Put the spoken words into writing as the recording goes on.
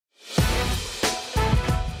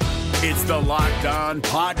It's the Locked On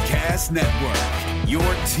Podcast Network, your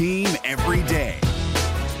team every day.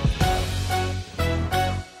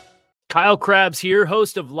 Kyle Krabs here,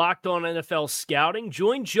 host of Locked On NFL Scouting.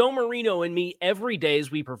 Join Joe Marino and me every day as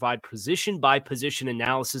we provide position-by-position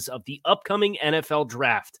analysis of the upcoming NFL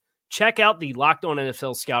Draft. Check out the Locked On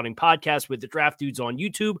NFL Scouting podcast with the Draft Dudes on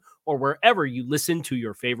YouTube or wherever you listen to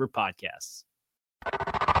your favorite podcasts.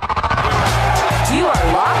 You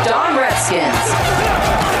are Locked On Redskins,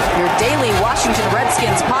 your daily Washington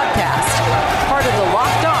Redskins podcast, part of the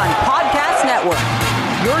Locked On Podcast Network,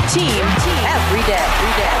 your team every day.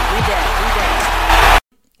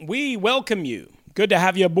 We welcome you. Good to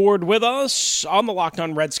have you aboard with us on the Locked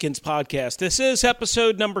On Redskins podcast. This is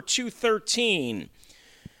episode number 213.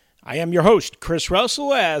 I am your host, Chris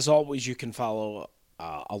Russell. As always, you can follow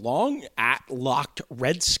along at Locked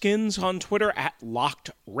Redskins on Twitter, at Locked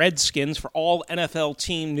Redskins for all NFL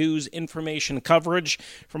team news, information, coverage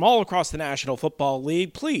from all across the National Football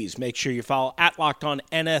League. Please make sure you follow at Locked On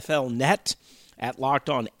NFL Net, at Locked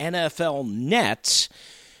On NFL Net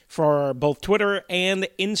for both Twitter and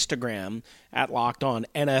Instagram at Locked On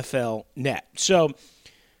NFL Net. So, a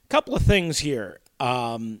couple of things here.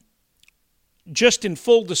 Just in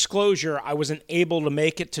full disclosure, I wasn't able to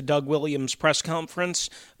make it to Doug Williams' press conference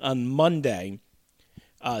on Monday,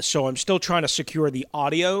 so I'm still trying to secure the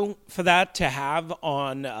audio for that to have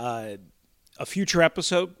on a future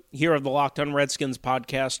episode here of the Locked On Redskins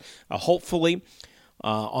podcast, hopefully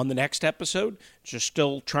on the next episode. Just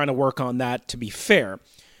still trying to work on that, to be fair.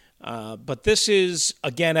 But this is,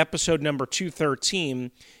 again, episode number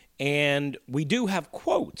 213, and we do have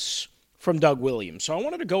quotes from Doug Williams. So I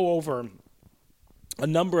wanted to go over a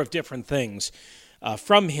number of different things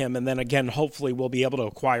from him, and then again, hopefully we'll be able to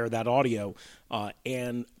acquire that audio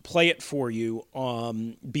and play it for you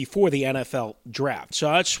before the NFL draft. So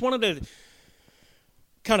I just wanted to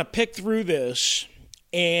kind of pick through this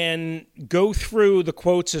and go through the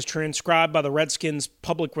quotes as transcribed by the Redskins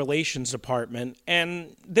Public Relations Department,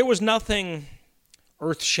 and there was nothing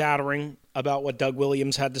earth-shattering about what Doug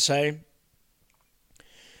Williams had to say.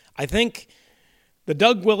 I think the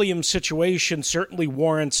Doug Williams situation certainly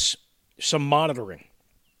warrants some monitoring,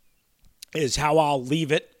 is how I'll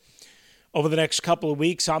leave it over the next couple of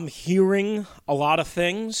weeks. I'm hearing a lot of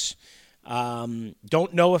things.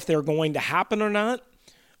 Don't know if they're going to happen or not,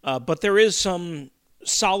 but there is some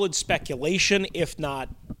solid speculation, if not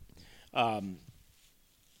kind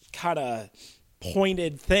of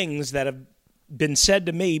pointed things that have been said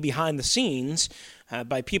to me behind the scenes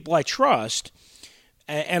by people I trust.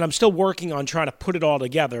 And I'm still working on trying to put it all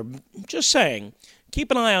together. Just saying,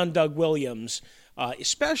 keep an eye on Doug Williams.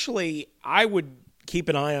 Especially, I would keep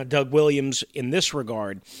an eye on Doug Williams in this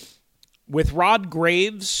regard. With Rod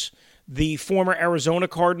Graves, the former Arizona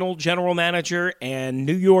Cardinal general manager and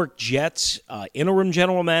New York Jets interim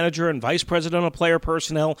general manager and vice president of player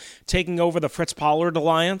personnel, taking over the Fritz Pollard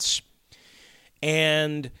Alliance,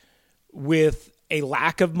 and with a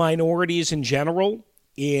lack of minorities in general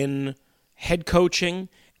in head coaching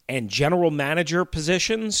and general manager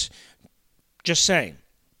positions, just saying,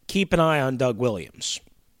 keep an eye on Doug Williams.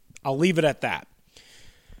 I'll leave it at that.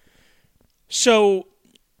 So,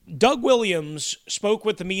 Doug Williams spoke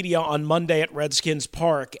with the media on Monday at Redskins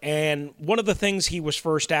Park, and one of the things he was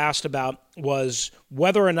first asked about was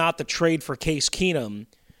whether or not the trade for Case Keenum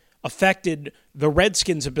affected the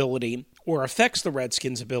Redskins' ability, or affects the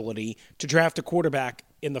Redskins' ability, to draft a quarterback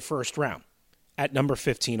in the first round at number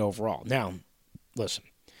 15 overall. Now, listen,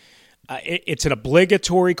 it's an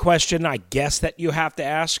obligatory question, I guess, that you have to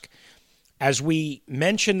ask. As we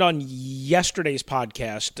mentioned on yesterday's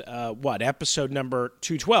podcast, episode number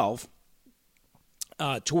 212,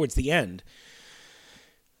 towards the end,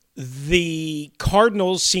 the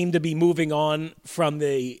Cardinals seem to be moving on from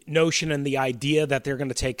the notion and the idea that they're going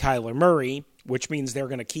to take Kyler Murray, which means they're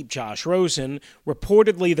going to keep Josh Rosen.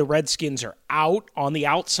 Reportedly, the Redskins are out on the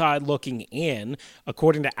outside looking in,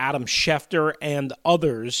 according to Adam Schefter and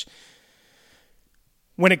others,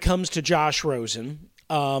 when it comes to Josh Rosen,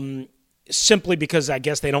 simply because I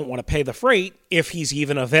guess they don't want to pay the freight if he's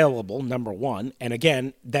even available, number one. And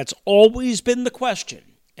again, that's always been the question.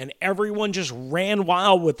 And everyone just ran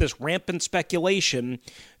wild with this rampant speculation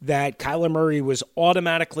that Kyler Murray was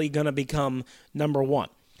automatically going to become number one.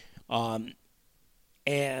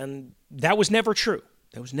 And that was never true.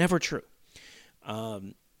 That was never true.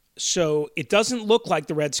 So it doesn't look like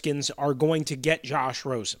the Redskins are going to get Josh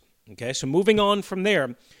Rosen. Okay, so moving on from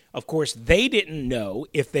there, of course, they didn't know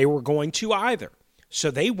if they were going to either. So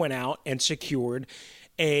they went out and secured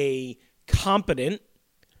a competent,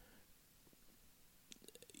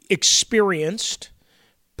 experienced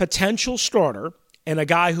potential starter and a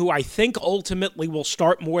guy who I think ultimately will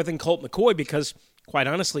start more than Colt McCoy because, quite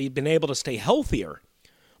honestly, he's been able to stay healthier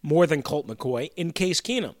more than Colt McCoy in Case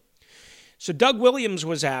Keenum. So Doug Williams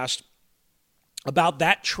was asked about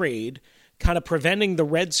that trade kind of preventing the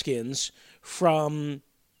Redskins from,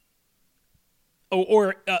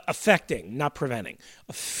 affecting, not preventing,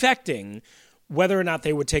 affecting whether or not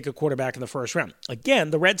they would take a quarterback in the first round. Again,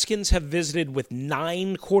 the Redskins have visited with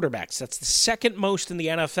 9 quarterbacks. That's the second most in the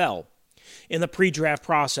NFL in the pre-draft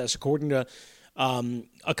process, according to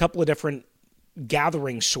a couple of different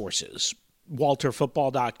gathering sources,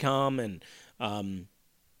 WalterFootball.com and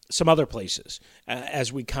some other places,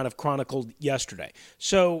 as we kind of chronicled yesterday.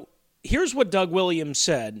 So here's what Doug Williams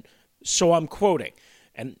said, so I'm quoting,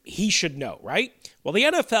 and he should know, right? Well, the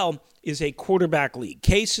NFL is a quarterback league.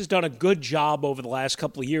 Case has done a good job over the last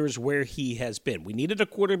couple of years where he has been. We needed a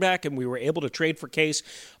quarterback, and we were able to trade for Case,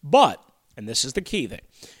 but, and this is the key thing,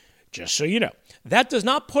 just so you know, that does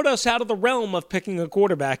not put us out of the realm of picking a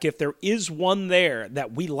quarterback if there is one there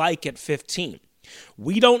that we like at 15.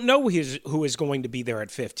 We don't know who is going to be there at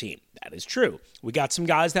 15. That is true. We got some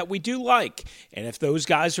guys that we do like, and if those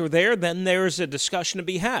guys are there, then there's a discussion to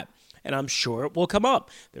be had, and I'm sure it will come up.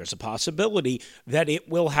 There's a possibility that it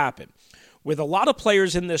will happen. With a lot of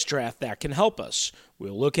players in this draft that can help us,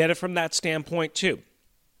 we'll look at it from that standpoint too.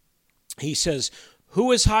 He says,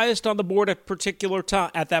 who is highest on the board at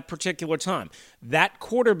that particular time? That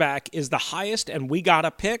quarterback is the highest, and we got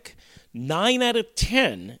a pick. 9 out of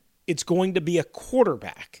 10, it's going to be a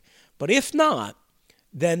quarterback. But if not,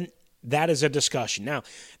 then that is a discussion. Now,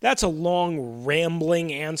 that's a long,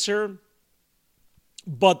 rambling answer,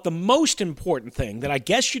 but the most important thing that I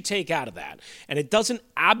guess you take out of that, and it doesn't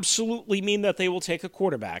absolutely mean that they will take a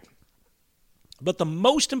quarterback, but the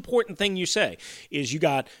most important thing you say is you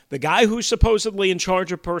got the guy who's supposedly in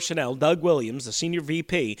charge of personnel, Doug Williams, the senior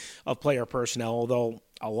VP of player personnel, although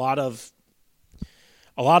a lot of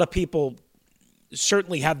people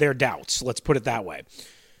certainly have their doubts, let's put it that way,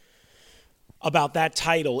 about that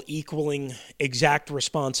title equaling exact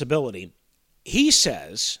responsibility. He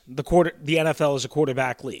says the NFL is a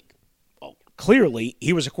quarterback league. Well, clearly,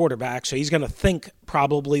 he was a quarterback, so he's going to think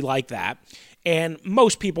probably like that. And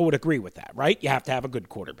most people would agree with that, right? You have to have a good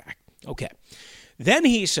quarterback. Okay. Then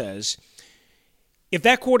he says, if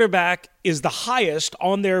that quarterback is the highest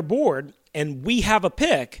on their board and we have a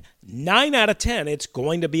pick, 9 out of 10, it's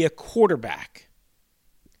going to be a quarterback.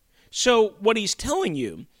 So what he's telling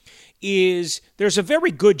you is there's a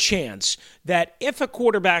very good chance that if a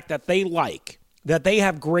quarterback that they like, that they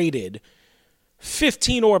have graded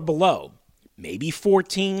 15 or below, maybe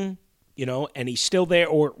 14, and he's still there,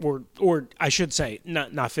 or I should say,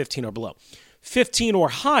 not 15 or below, 15 or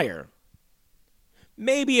higher.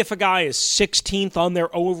 Maybe if a guy is 16th on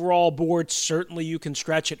their overall board, certainly you can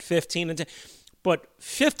stretch at 15 and 10, but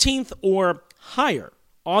 15th or higher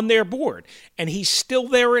on their board, and he's still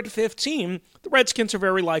there at 15, the Redskins are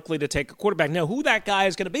very likely to take a quarterback. Now, who that guy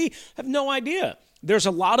is going to be, I have no idea. There's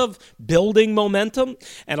a lot of building momentum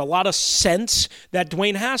and a lot of sense that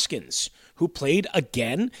Dwayne Haskins, who played,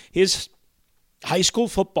 again, his high school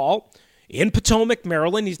football in Potomac,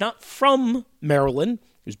 Maryland. He's not from Maryland.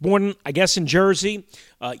 He was born, I guess, in Jersey.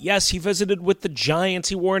 Yes, he visited with the Giants.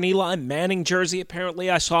 He wore an Eli Manning jersey, apparently.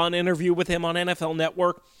 I saw an interview with him on NFL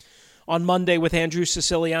Network on Monday with Andrew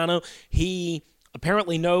Siciliano. He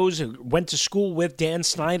apparently went to school with Dan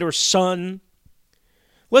Snyder's son.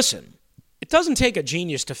 Listen, it doesn't take a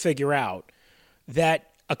genius to figure out that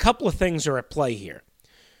a couple of things are at play here.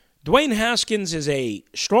 Dwayne Haskins is a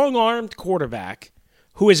strong-armed quarterback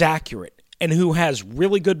who is accurate and who has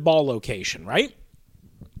really good ball location, right?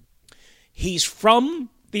 He's from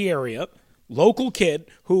the area, local kid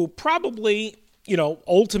who probably,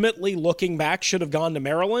 ultimately looking back should have gone to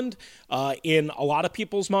Maryland. In a lot of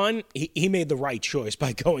people's mind, he made the right choice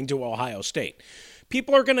by going to Ohio State.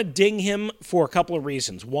 People are going to ding him for a couple of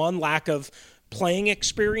reasons. One, lack of playing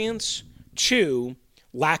experience. Two,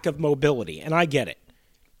 lack of mobility. And I get it.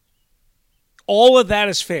 All of that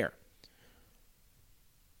is fair.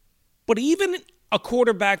 But even a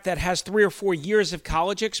quarterback that has 3 or 4 years of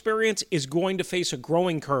college experience is going to face a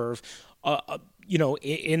growing curve,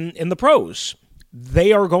 in the pros.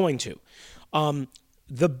 They are going to.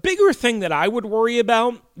 The bigger thing that I would worry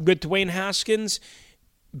about with Dwayne Haskins,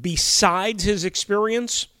 besides his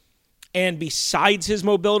experience and besides his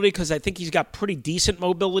mobility, because I think he's got pretty decent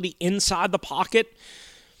mobility inside the pocket,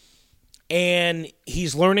 and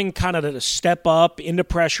he's learning kind of to step up into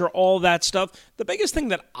pressure, all that stuff. The biggest thing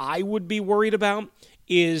that I would be worried about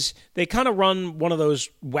is they kind of run one of those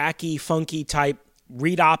wacky, funky type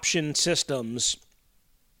read option systems.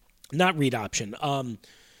 Not read option.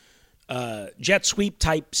 jet sweep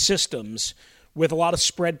type systems with a lot of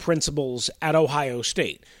spread principles at Ohio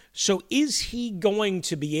State. So is he going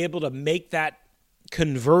to be able to make that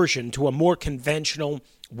conversion to a more conventional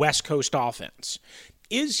West Coast offense?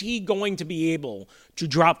 Is he going to be able to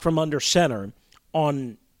drop from under center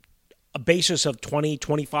on a basis of 20,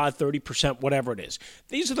 25, 30%, whatever it is?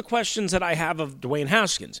 These are the questions that I have of Dwayne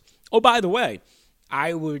Haskins. Oh, by the way,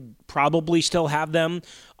 I would probably still have them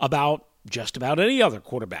about just about any other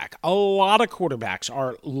quarterback. A lot of quarterbacks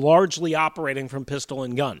are largely operating from pistol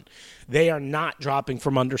and gun. They are not dropping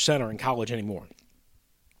from under center in college anymore.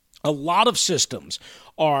 A lot of systems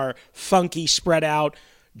are funky, spread out,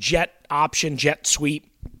 jet option, jet sweep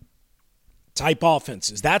type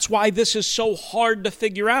offenses. That's why this is so hard to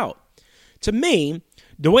figure out. To me,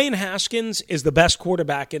 Dwayne Haskins is the best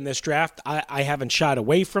quarterback in this draft. I haven't shied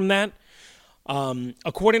away from that.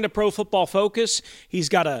 According to Pro Football Focus, he's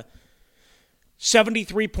got a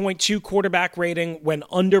 73.2 quarterback rating when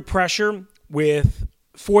under pressure with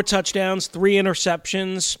 4 touchdowns, 3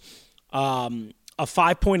 interceptions, a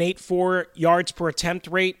 5.84 yards per attempt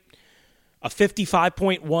rate, a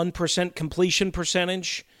 55.1% completion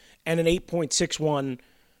percentage, and an 8.61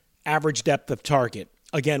 average depth of target,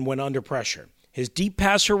 again, when under pressure. His deep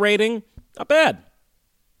passer rating, not bad.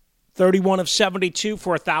 31 of 72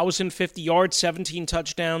 for 1,050 yards, 17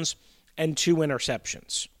 touchdowns, and 2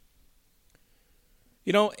 interceptions.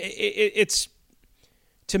 You know, it's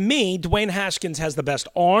to me, Dwayne Haskins has the best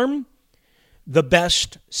arm, the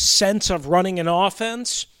best sense of running an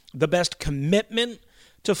offense, the best commitment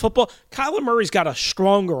to football. Kyler Murray's got a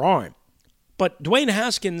stronger arm, but Dwayne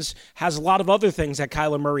Haskins has a lot of other things that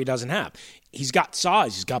Kyler Murray doesn't have. He's got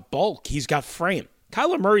size, he's got bulk, he's got frame.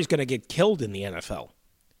 Kyler Murray's going to get killed in the NFL.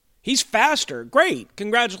 He's faster, great,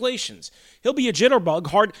 congratulations. He'll be a jitterbug,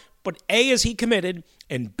 hard, but A, is he committed,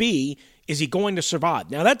 and B, is he going to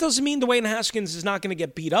survive? Now, that doesn't mean Dwayne Haskins is not going to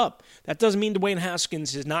get beat up. That doesn't mean Dwayne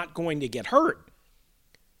Haskins is not going to get hurt.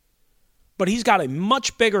 But he's got a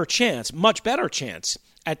much better chance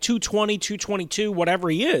at 220, 222, whatever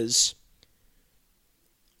he is.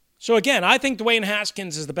 So again, I think Dwayne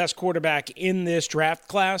Haskins is the best quarterback in this draft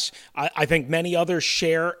class. I think many others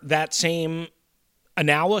share that same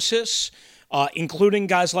analysis, including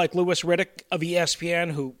guys like Louis Riddick of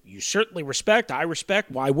ESPN, who you certainly respect, I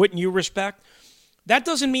respect. Why wouldn't you respect? That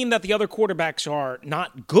doesn't mean that the other quarterbacks are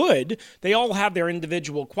not good. They all have their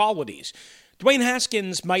individual qualities. Dwayne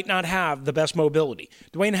Haskins might not have the best mobility.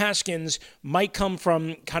 Dwayne Haskins might come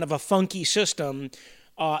from kind of a funky system.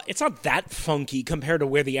 It's not that funky compared to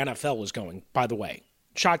where the NFL is going, by the way.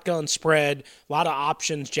 Shotgun, spread, a lot of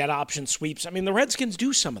options, jet options, sweeps. I mean, the Redskins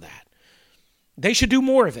do some of that. They should do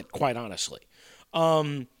more of it, quite honestly.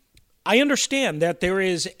 I understand that there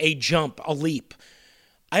is a jump, a leap.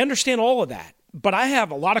 I understand all of that. But I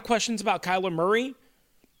have a lot of questions about Kyler Murray.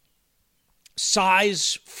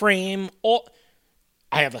 Size, frame,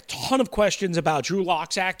 I have a ton of questions about Drew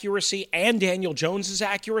Lock's accuracy and Daniel Jones's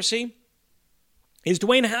accuracy. Is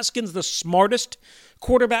Dwayne Haskins the smartest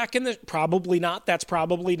quarterback in this? Probably not. That's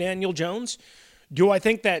probably Daniel Jones. Do I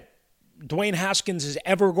think that Dwayne Haskins is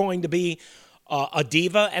ever going to be a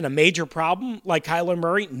diva and a major problem like Kyler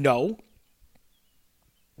Murray? No.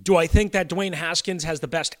 Do I think that Dwayne Haskins has the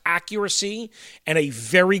best accuracy and a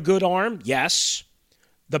very good arm? Yes.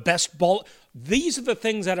 The best ball. These are the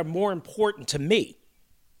things that are more important to me.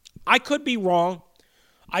 I could be wrong.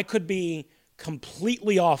 I could be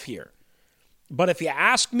completely off here. But if you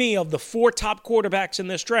ask me of the 4 top quarterbacks in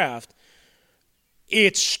this draft,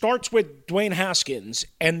 it starts with Dwayne Haskins,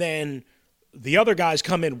 and then the other guys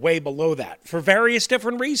come in way below that for various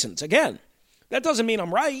different reasons. Again, that doesn't mean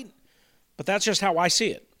I'm right, but that's just how I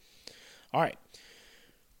see it. All right.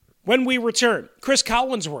 When we return, Chris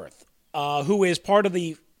Collinsworth, who is part of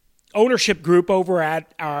the ownership group over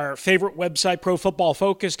at our favorite website,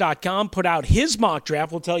 ProFootballFocus.com, put out his mock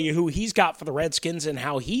draft. We'll tell you who he's got for the Redskins and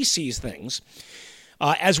how he sees things.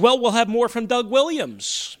 As well, we'll have more from Doug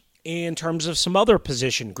Williams in terms of some other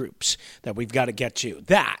position groups that we've got to get to.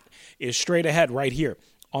 That is straight ahead right here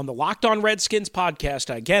on the Locked On Redskins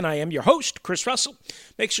podcast. Again, I am your host, Chris Russell.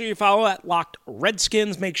 Make sure you follow at Locked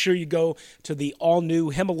Redskins. Make sure you go to the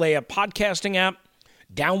all-new Himalaya podcasting app.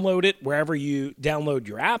 Download it wherever you download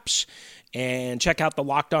your apps, and check out the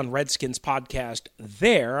Locked On Redskins podcast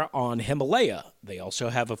there on Himalaya. They also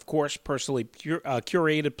have, of course, personally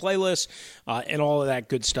curated playlists and all of that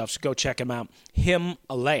good stuff, so go check them out,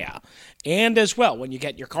 Himalaya. And as well, when you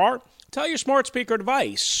get in your car, tell your smart speaker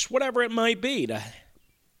device, whatever it might be, to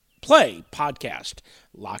play podcast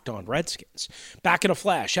Locked On Redskins. Back in a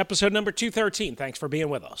flash, episode number 213. Thanks for being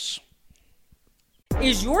with us.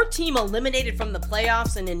 Is your team eliminated from the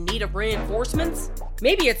playoffs and in need of reinforcements?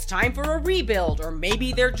 Maybe it's time for a rebuild, or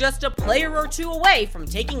maybe they're just a player or two away from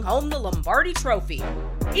taking home the Lombardi Trophy.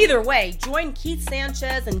 Either way, join Keith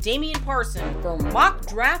Sanchez and Damian Parson for Mock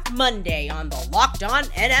Draft Monday on the Locked On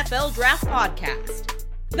NFL Draft Podcast.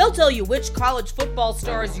 They'll tell you which college football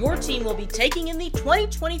stars your team will be taking in the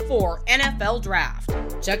 2024 NFL Draft.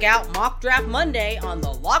 Check out Mock Draft Monday on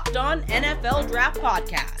the Locked On NFL Draft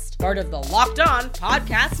Podcast, part of the Locked On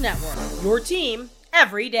Podcast Network, your team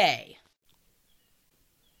every day.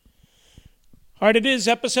 All right, it is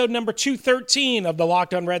episode number 213 of the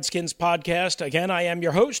Locked On Redskins podcast. Again, I am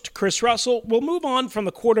your host, Chris Russell. We'll move on from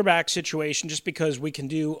the quarterback situation just because we can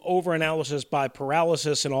do overanalysis by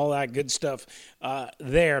paralysis and all that good stuff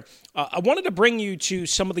there. I wanted to bring you to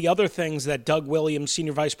some of the other things that Doug Williams,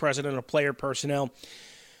 Senior Vice President of Player Personnel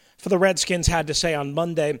for the Redskins, had to say on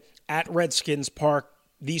Monday at Redskins Park.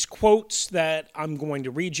 These quotes that I'm going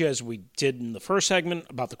to read you, as we did in the first segment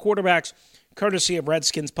about the quarterbacks, courtesy of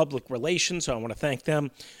Redskins Public Relations, so I want to thank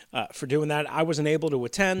them for doing that. I wasn't able to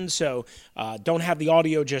attend, so don't have the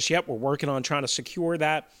audio just yet. We're working on trying to secure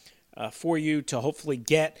that for you to hopefully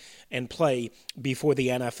get and play before the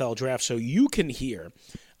NFL Draft so you can hear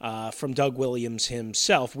from Doug Williams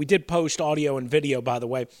himself. We did post audio and video, by the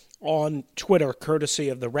way, on Twitter, courtesy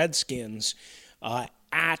of the Redskins,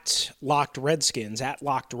 at Locked Redskins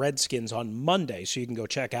on Monday, so you can go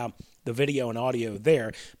check out the video and audio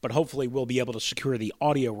there, but hopefully we'll be able to secure the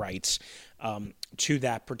audio rights to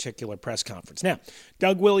that particular press conference. Now,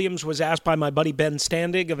 Doug Williams was asked by my buddy Ben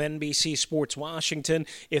Standig of NBC Sports Washington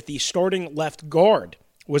if the starting left guard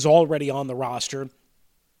was already on the roster,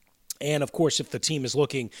 and of course if the team is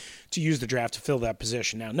looking to use the draft to fill that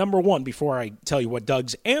position. Now, number one, before I tell you what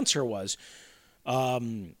Doug's answer was,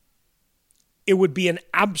 it would be an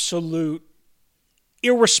absolute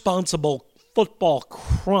irresponsible football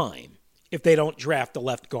crime if they don't draft the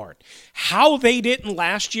left guard. How they didn't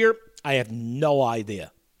last year, I have no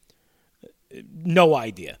idea. No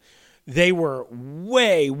idea. They were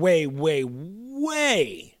way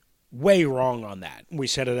wrong on that. We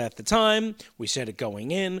said it at the time. We said it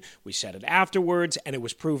going in. We said it afterwards, and it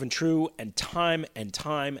was proven true and time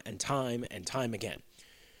again.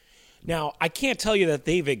 Now, I can't tell you that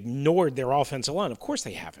they've ignored their offensive line. Of course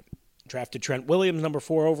they haven't. Drafted Trent Williams, number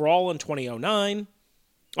 4 overall in 2010.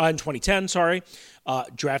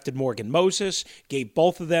 Drafted Morgan Moses, gave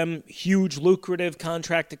both of them huge, lucrative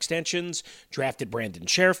contract extensions. Drafted Brandon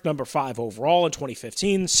Sheriff, number 5 overall in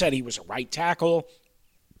 2015. Said he was a right tackle.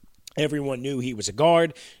 Everyone knew he was a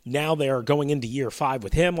guard. Now they're going into year 5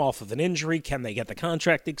 with him off of an injury. Can they get the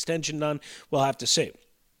contract extension done? We'll have to see.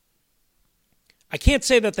 I can't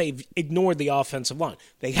say that they've ignored the offensive line.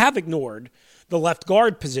 They have ignored the left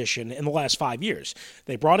guard position in the last 5 years.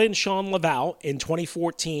 They brought in Sean Laval in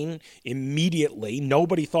 2014 immediately.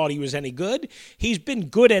 Nobody thought he was any good. He's been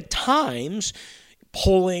good at times,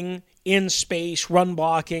 pulling, in space, run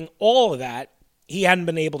blocking, all of that. He hadn't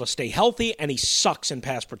been able to stay healthy, and he sucks in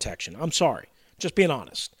pass protection. I'm sorry. Just being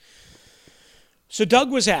honest. So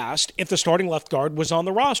Doug was asked if the starting left guard was on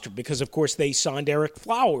the roster because, of course, they signed Eric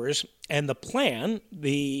Flowers, and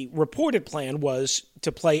the reported plan was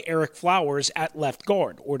to play Eric Flowers at left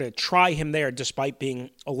guard or to try him there despite being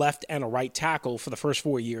a left and a right tackle for the first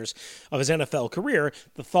 4 years of his NFL career.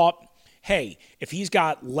 The thought, hey, if he's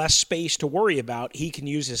got less space to worry about, he can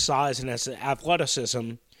use his size and his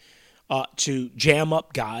athleticism to jam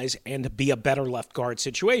up guys and to be a better left guard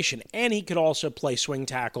situation. And he could also play swing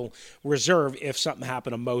tackle reserve if something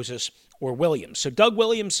happened to Moses or Williams. So Doug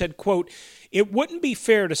Williams said, quote, "It wouldn't be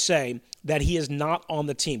fair to say that he is not on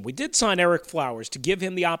the team. We did sign Eric Flowers to give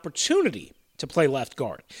him the opportunity to play left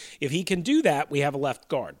guard. If he can do that, we have a left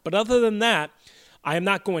guard. But other than that, I am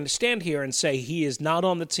not going to stand here and say he is not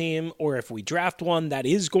on the team, or if we draft one, that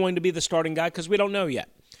is going to be the starting guy, because we don't know yet.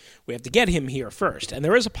 We have to get him here first. And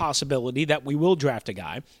there is a possibility that we will draft a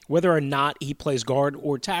guy, whether or not he plays guard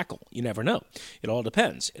or tackle. You never know. It all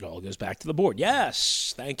depends. It all goes back to the board."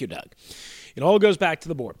 Yes, thank you, Doug. It all goes back to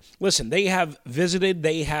the board. Listen, they have visited,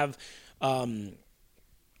 they have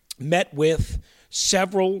met with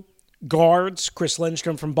several guards. Chris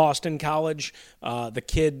Lindstrom from Boston College, the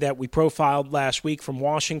kid that we profiled last week from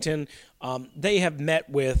Washington. They have met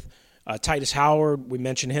with Titus Howard, we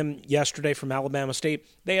mentioned him yesterday from Alabama State.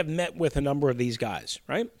 They have met with a number of these guys,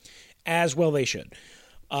 right? As well they should.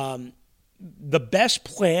 The best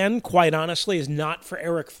plan, quite honestly, is not for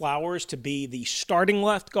Eric Flowers to be the starting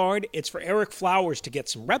left guard. It's for Eric Flowers to get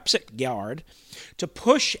some reps at guard, to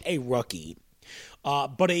push a rookie,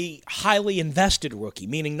 but a highly invested rookie,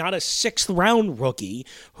 meaning not a 6th-round rookie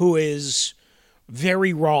who is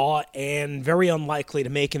very raw and very unlikely to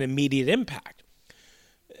make an immediate impact.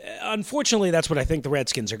 Unfortunately, that's what I think the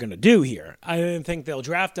Redskins are going to do here. I don't think they'll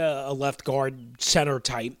draft a left guard center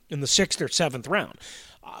type in the 6th or 7th round.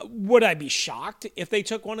 Would I be shocked if they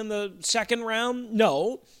took one in the 2nd round?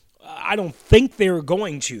 No. I don't think they're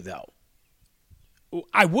going to, though.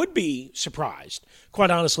 I would be surprised,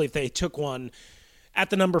 quite honestly, if they took one at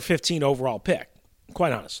the number 15 overall pick.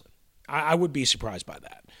 Quite honestly. I would be surprised by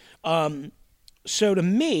that. So to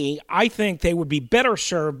me, I think they would be better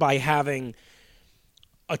served by having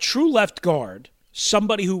a true left guard,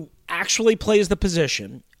 somebody who actually plays the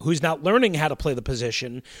position, who's not learning how to play the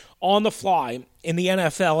position on the fly in the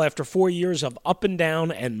NFL after 4 years of up and down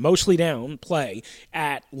and mostly down play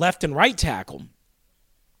at left and right tackle.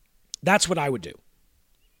 That's what I would do.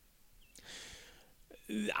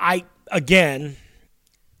 Again,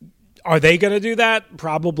 are they going to do that?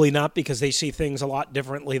 Probably not, because they see things a lot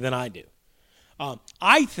differently than I do.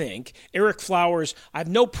 I think Eric Flowers, I have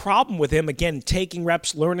no problem with him, again, taking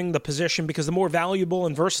reps, learning the position, because the more valuable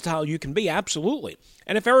and versatile you can be, absolutely.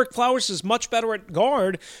 And if Eric Flowers is much better at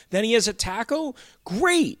guard than he is at tackle,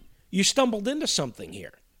 great. You stumbled into something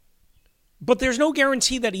here. But there's no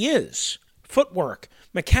guarantee that he is. Footwork,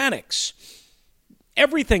 mechanics,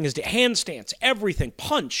 everything is handstands, everything,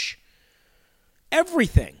 punch,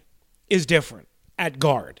 everything is different at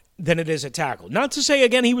guard than it is at tackle. Not to say,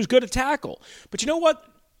 again, he was good at tackle. But you know what?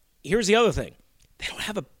 Here's the other thing. They don't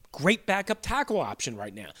have a great backup tackle option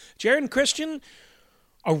right now. Jaron Christian,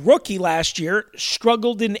 a rookie last year,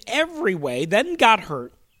 struggled in every way, then got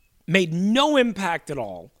hurt, made no impact at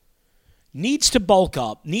all, needs to bulk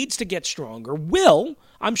up, needs to get stronger.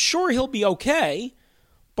 I'm sure he'll be okay,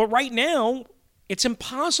 but right now, it's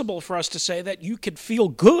impossible for us to say that you could feel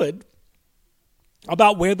good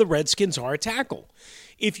about where the Redskins are at tackle.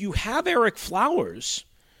 If you have Eric Flowers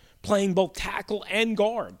playing both tackle and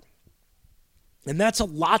guard, and that's a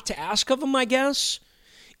lot to ask of him, I guess,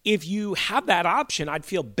 if you have that option, I'd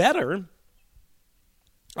feel better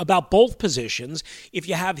about both positions if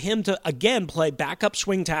you have him to, again, play backup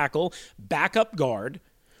swing tackle, backup guard,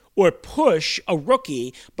 or push a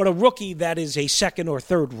rookie, but a rookie that is a 2nd or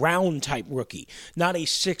 3rd round type rookie, not a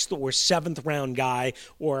 6th or 7th round guy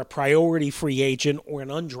or a priority free agent or an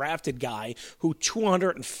undrafted guy who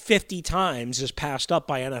 250 times is passed up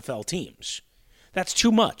by NFL teams. That's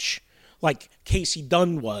too much, like Casey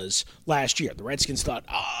Dunn was last year. The Redskins thought,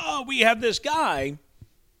 we have this guy.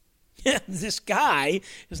 This guy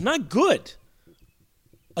is not good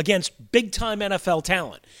against big-time NFL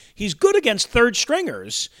talent. He's good against third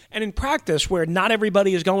stringers and in practice where not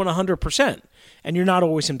everybody is going 100% and you're not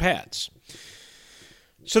always in pads.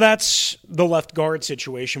 So that's the left guard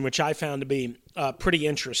situation, which I found to be pretty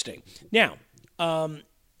interesting. Now,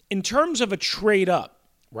 in terms of a trade up,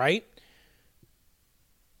 right?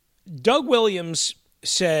 Doug Williams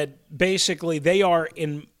said basically they are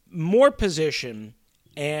in more position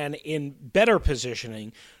and in better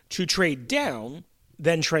positioning to trade down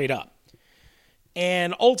than trade up.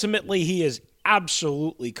 And ultimately, he is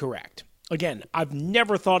absolutely correct. Again, I've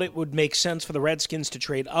never thought it would make sense for the Redskins to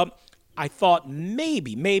trade up. I thought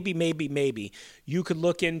maybe you could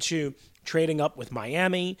look into trading up with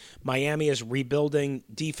Miami. Miami is rebuilding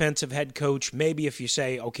defensive head coach. Maybe if you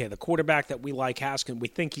say, okay, the quarterback that we like, Haskins, we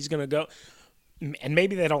think he's going to go. And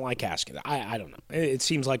maybe they don't like Haskins. I don't know. It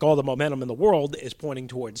seems like all the momentum in the world is pointing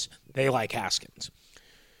towards they like Haskins.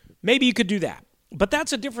 Maybe you could do that. But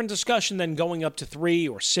that's a different discussion than going up to 3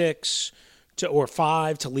 or 6 or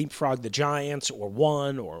 5 to leapfrog the Giants or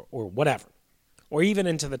 1 or whatever, or even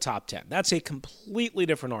into the top 10. That's a completely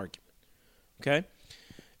different argument, okay?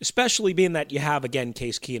 Especially being that you have, again,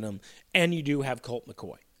 Case Keenum and you do have Colt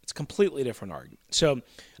McCoy. It's a completely different argument. So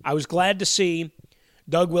I was glad to see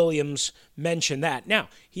Doug Williams mention that. Now,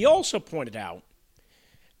 he also pointed out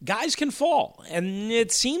guys can fall, and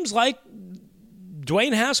it seems like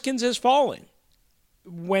Dwayne Haskins is falling.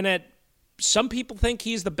 Some people think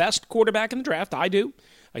he's the best quarterback in the draft. I do.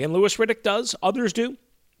 Again, Louis Riddick does. Others do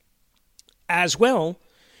as well.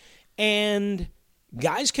 And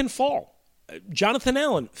guys can fall. Jonathan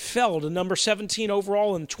Allen fell to number 17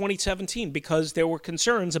 overall in 2017 because there were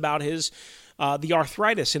concerns about the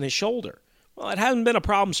arthritis in his shoulder. Well, it hasn't been a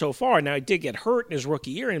problem so far. Now, he did get hurt in his rookie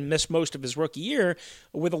year and missed most of his rookie year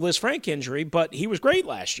with a Liz Frank injury, but he was great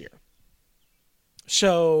last year.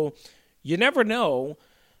 So you never know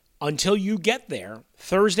until you get there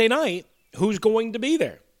Thursday night who's going to be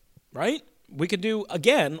there, right? We could do,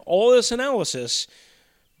 again, all this analysis,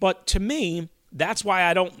 but to me, that's why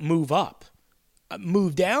I don't move up.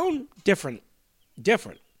 Move down, different.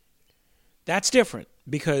 That's different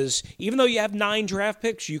because even though you have 9 draft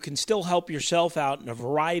picks, you can still help yourself out in a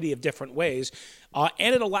variety of different ways.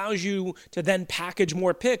 And it allows you to then package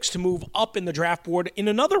more picks to move up in the draft board in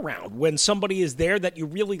another round when somebody is there that you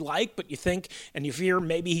really like, but you think and you fear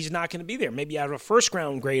maybe he's not going to be there. Maybe you have a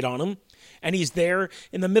first-round grade on him, and he's there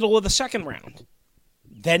in the middle of the second round.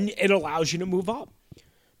 Then it allows you to move up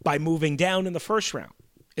by moving down in the first round,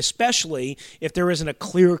 especially if there isn't a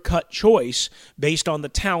clear-cut choice based on the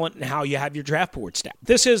talent and how you have your draft board stacked.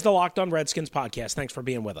 This is the Locked On Redskins podcast. Thanks for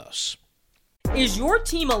being with us. Is your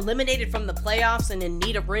team eliminated from the playoffs and in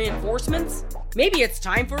need of reinforcements? Maybe it's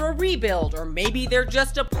time for a rebuild, or maybe they're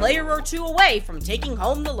just a player or two away from taking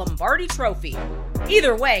home the Lombardi Trophy.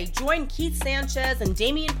 Either way, join Keith Sanchez and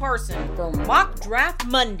Damian Parson for Mock Draft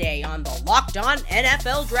Monday on the Locked On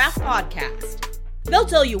NFL Draft Podcast. They'll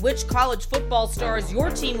tell you which college football stars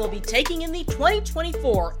your team will be taking in the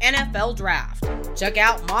 2024 NFL Draft. Check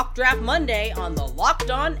out Mock Draft Monday on the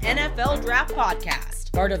Locked On NFL Draft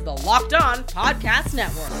Podcast, part of the Locked On Podcast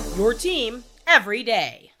Network, your team every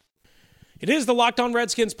day. It is the Locked On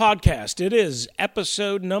Redskins podcast. It is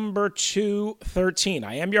episode number 213.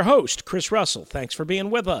 I am your host, Chris Russell. Thanks for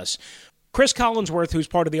being with us. Chris Collinsworth, who's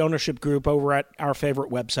part of the ownership group over at our favorite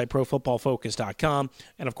website, ProFootballFocus.com,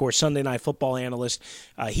 and, of course, Sunday Night Football analyst.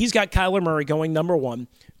 He's got Kyler Murray going number 1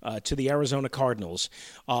 to the Arizona Cardinals.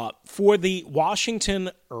 For the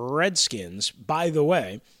Washington Redskins, by the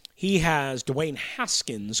way, he has Dwayne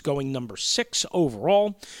Haskins going number 6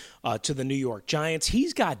 overall to the New York Giants.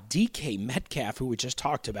 He's got DK Metcalf, who we just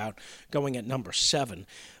talked about, going at number 7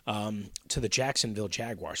 to the Jacksonville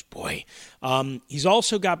Jaguars. Boy. He's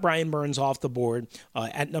also got Brian Burns off the board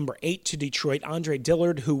at number 8 to Detroit. Andre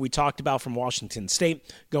Dillard, who we talked about from Washington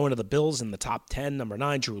State, going to the Bills in the top 10. Number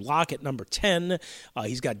 9, Drew Lock at number 10.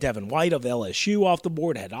 He's got Devin White of LSU off the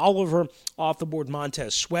board. Ed Oliver off the board.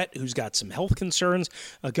 Montez Sweat, who's got some health concerns,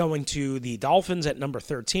 going to the Dolphins at number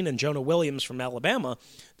 13. And Jonah Williams from Alabama,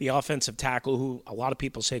 the offensive tackle, who a lot of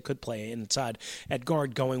people say could play inside at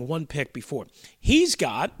guard, going 1 pick before. He's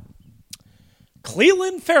got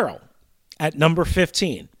Clelin Ferrell at number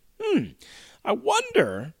 15. I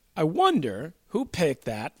wonder who picked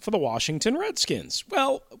that for the Washington Redskins.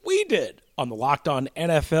 Well, we did on the Locked On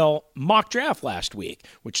NFL mock draft last week,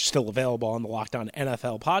 which is still available on the Locked On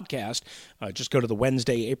NFL podcast. Just go to the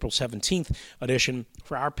Wednesday, April 17th edition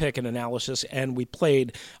for our pick and analysis, and we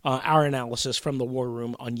played our analysis from the War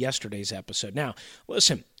Room on yesterday's episode. Now,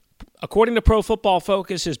 listen, according to Pro Football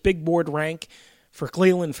Focus, his big board rank for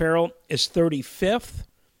Clelin Ferrell is 35th.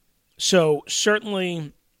 So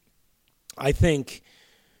certainly, I think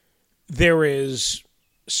there is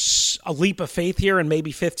a leap of faith here, and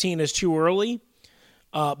maybe 15 is too early.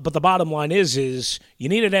 But the bottom line is you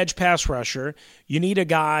need an edge pass rusher. You need a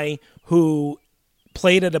guy who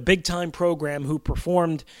played at a big-time program, who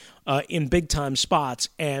performed in big-time spots.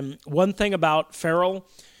 And one thing about Ferrell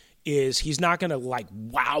is he's not going to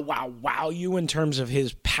wow you in terms of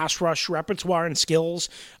his pass rush repertoire and skills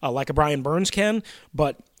like a Brian Burns can,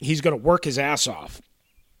 but he's going to work his ass off.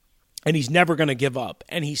 And he's never going to give up.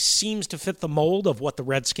 And he seems to fit the mold of what the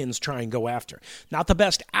Redskins try and go after. Not the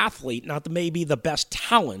best athlete, not maybe the best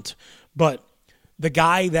talent, but the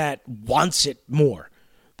guy that wants it more.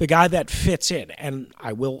 The guy that fits in. And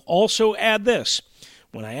I will also add this.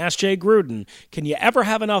 When I asked Jay Gruden, can you ever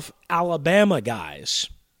have enough Alabama guys?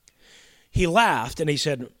 He laughed and he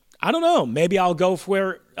said, I don't know. Maybe I'll go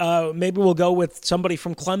maybe we'll go with somebody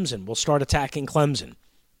from Clemson. We'll start attacking Clemson.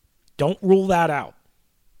 Don't rule that out.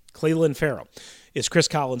 Clelin Ferrell is Chris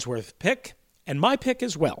Collinsworth's pick, and my pick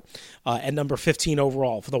as well, at number 15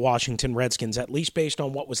 overall for the Washington Redskins, at least based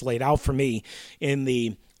on what was laid out for me in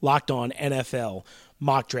the Locked On NFL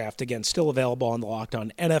mock draft. Again, still available on the Locked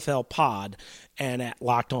On NFL pod and at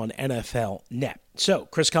Locked On NFL Net. So,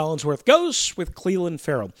 Chris Collinsworth goes with Clelin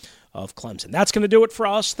Ferrell of Clemson. That's going to do it for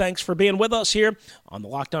us. Thanks for being with us here on the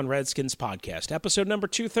Locked On Redskins podcast, episode number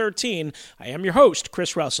 213. I am your host,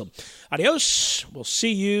 Chris Russell. Adios. We'll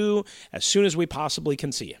see you as soon as we possibly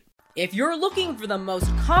can see you. If you're looking for the most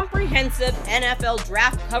comprehensive NFL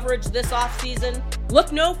draft coverage this offseason,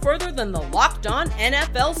 look no further than the Locked On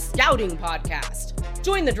NFL Scouting Podcast.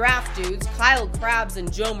 Join the draft dudes, Kyle Krabs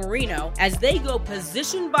and Joe Marino, as they go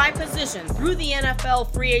position by position through the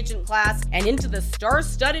NFL free agent class and into the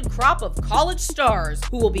star-studded crop of college stars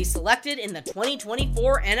who will be selected in the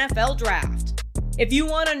 2024 NFL Draft. If you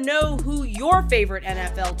want to know who your favorite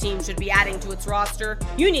NFL team should be adding to its roster,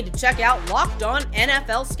 you need to check out Locked On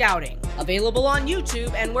NFL Scouting, available on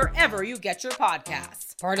YouTube and wherever you get your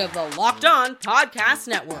podcasts. Part of the Locked On Podcast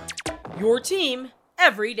Network, your team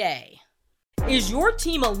every day. Is your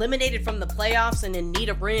team eliminated from the playoffs and in need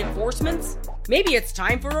of reinforcements? Maybe it's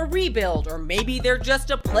time for a rebuild, or maybe they're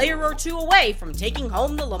just a player or two away from taking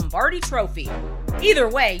home the Lombardi Trophy. Either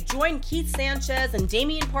way, join Keith Sanchez and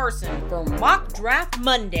Damian Parson for Mock Draft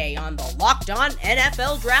Monday on the Locked On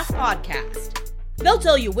NFL Draft Podcast. They'll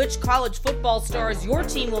tell you which college football stars your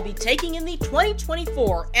team will be taking in the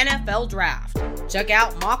 2024 NFL Draft. Check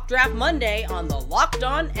out Mock Draft Monday on the Locked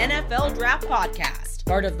On NFL Draft Podcast,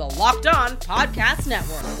 part of the Locked On Podcast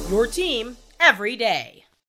Network. Your team every day.